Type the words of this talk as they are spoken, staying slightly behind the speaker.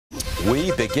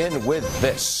We begin with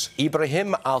this.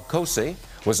 Ibrahim al-Kosi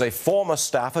was a former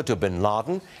staffer to bin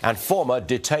Laden and former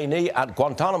detainee at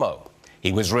Guantanamo.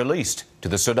 He was released to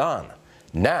the Sudan.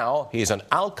 Now he is an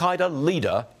al-Qaeda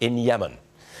leader in Yemen.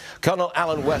 Colonel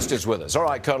Alan West is with us. All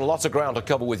right, Colonel, lots of ground to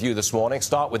cover with you this morning.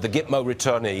 Start with the Gitmo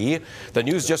returnee. The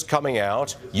news just coming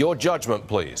out. Your judgment,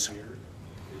 please.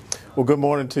 Well, good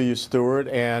morning to you, Stuart.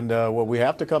 And what we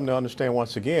have to come to understand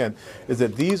once again is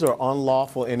that these are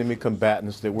unlawful enemy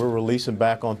combatants that we're releasing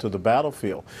back onto the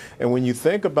battlefield. And when you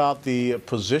think about the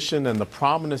position and the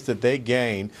prominence that they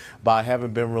gained by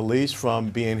having been released from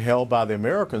being held by the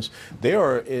Americans, they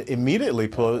are immediately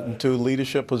put into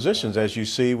leadership positions, as you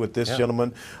see with this gentleman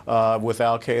with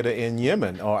al-Qaeda in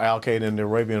Yemen or al-Qaeda in the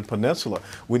Arabian Peninsula.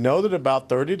 We know that about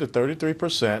 30 to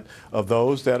 33% of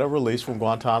those that are released from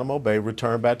Guantanamo Bay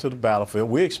return back to the battlefield.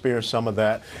 We experienced some of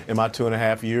that in my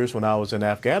 2.5 years when I was in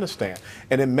Afghanistan.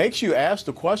 And it makes you ask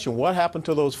the question, what happened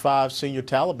to those 5 senior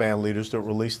Taliban leaders that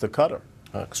released the cutter?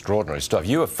 Extraordinary stuff.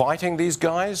 You were fighting these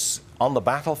guys on the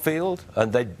battlefield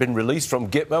and they'd been released from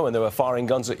Gitmo and they were firing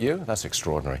guns at you? That's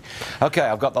extraordinary. Okay,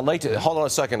 I've got the latest, hold on a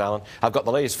second, Alan. I've got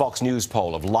the latest Fox News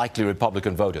poll of likely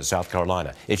Republican voters, South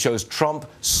Carolina. It shows Trump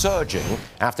surging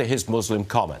after his Muslim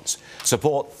comments.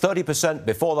 Support 30%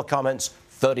 before the comments,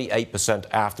 38%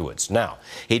 afterwards. Now,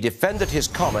 he defended his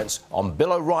comments on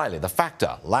Bill O'Reilly, the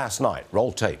factor, last night.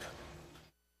 Roll tape.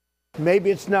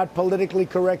 Maybe it's not politically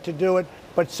correct to do it,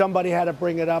 but somebody had to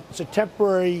bring it up. It's a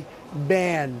temporary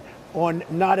ban on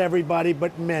not everybody,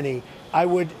 but many. I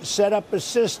would set up a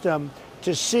system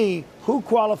to see who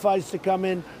qualifies to come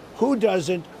in, who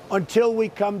doesn't, until we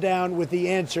come down with the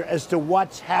answer as to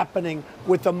what's happening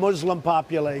with the Muslim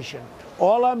population.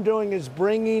 All I'm doing is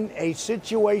bringing a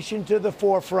situation to the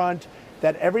forefront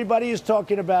that everybody is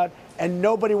talking about and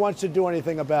nobody wants to do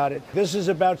anything about it. This is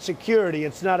about security.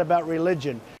 It's not about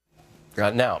religion.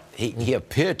 Now, he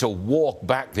appeared to walk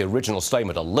back the original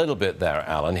statement a little bit there,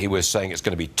 Alan. He was saying it's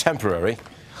going to be temporary,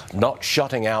 not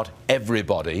shutting out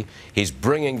everybody. He's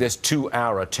bringing this to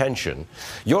our attention.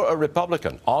 You're a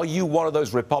Republican. Are you one of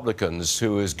those Republicans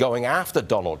who is going after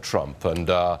Donald Trump and,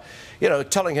 you know,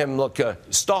 telling him, look,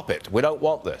 stop it, we don't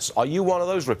want this? Are you one of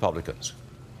those Republicans?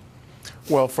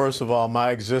 Well, first of all,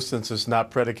 my existence is not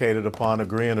predicated upon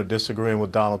agreeing or disagreeing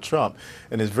with Donald Trump.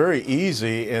 And it's very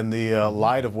easy in the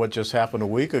light of what just happened a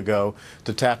week ago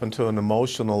to tap into an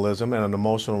emotionalism and an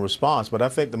emotional response. But I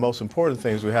think the most important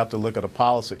thing is we have to look at a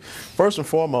policy. First and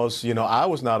foremost, you know, I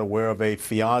was not aware of a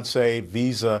fiancé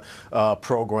visa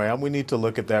program. We need to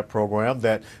look at that program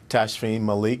that Tashfeen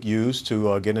Malik used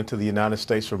to get into the United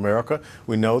States of America.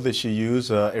 We know that she used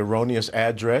an erroneous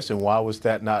address, and why was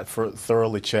that not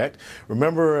thoroughly checked?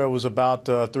 Remember, it was about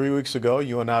 3 weeks ago,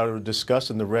 you and I were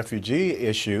discussing the refugee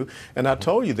issue, and I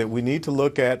told you that we need to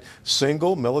look at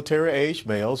single military-age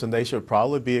males, and they should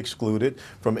probably be excluded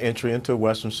from entry into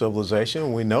Western civilization.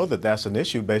 And we know that that's an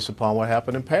issue based upon what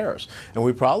happened in Paris. And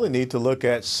we probably need to look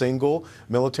at single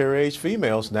military-age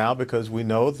females now, because we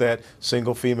know that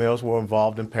single females were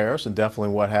involved in Paris and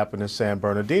definitely what happened in San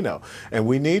Bernardino. And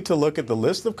we need to look at the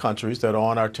list of countries that are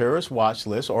on our terrorist watch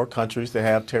list or countries that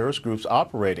have terrorist groups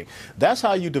operating. That's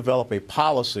how you develop a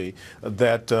policy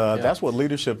that that's what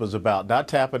leadership is about, not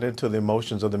tapping into the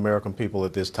emotions of the American people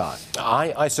at this time.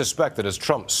 I suspect that as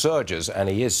Trump surges, and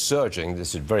he is surging,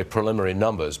 this is very preliminary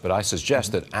numbers, but I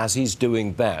suggest that as he's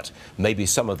doing that, maybe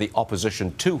some of the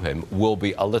opposition to him will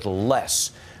be a little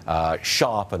less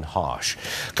sharp and harsh.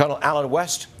 Colonel Alan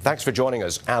West, thanks for joining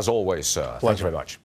us, as always, sir. Pleasure. Thanks very much.